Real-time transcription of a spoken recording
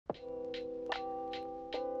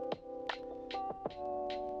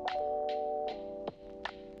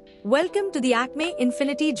Welcome to the Acme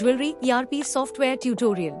Infinity Jewelry ERP software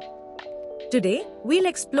tutorial. Today, we'll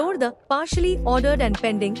explore the partially ordered and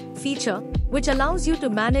pending feature, which allows you to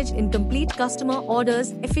manage incomplete customer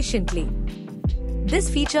orders efficiently. This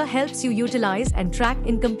feature helps you utilize and track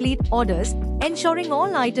incomplete orders, ensuring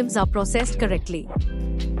all items are processed correctly.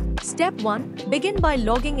 Step 1. Begin by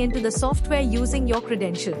logging into the software using your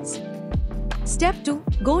credentials. Step 2.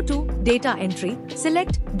 Go to Data Entry,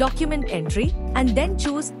 select Document Entry, and then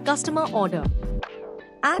choose Customer Order.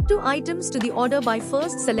 Add 2 items to the order by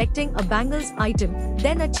first selecting a bangles item,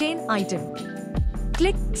 then a chain item.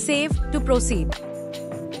 Click Save to proceed.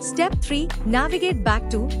 Step 3. Navigate back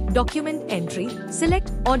to Document Entry,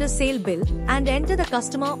 select Order Sale Bill, and enter the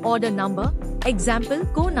customer order number, example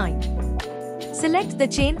Co9. Select the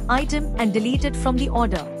chain item and delete it from the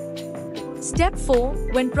order. Step 4.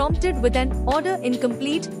 When prompted with an order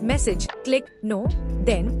incomplete message, click No.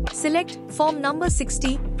 Then, select form number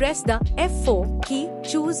 60, press the F4 key,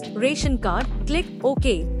 choose Ration Card, click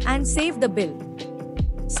OK, and save the bill.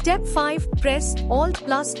 Step 5. Press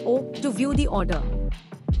Alt+O to view the order.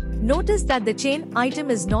 Notice that the chain item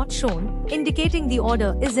is not shown, indicating the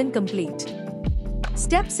order is incomplete.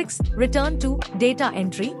 Step 6. Return to Data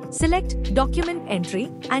Entry, select Document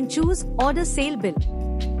Entry, and choose Order Sale Bill.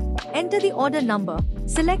 Enter the order number,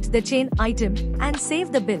 select the chain item, and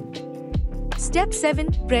save the bill. Step 7.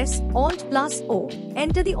 Press Alt+O,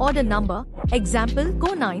 enter the order number, example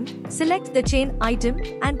Co9, select the chain item,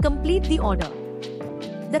 and complete the order.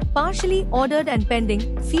 The partially ordered and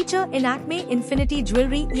pending feature in Acme Infinity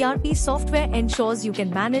Jewelry ERP software ensures you can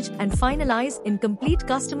manage and finalize incomplete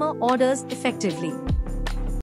customer orders effectively.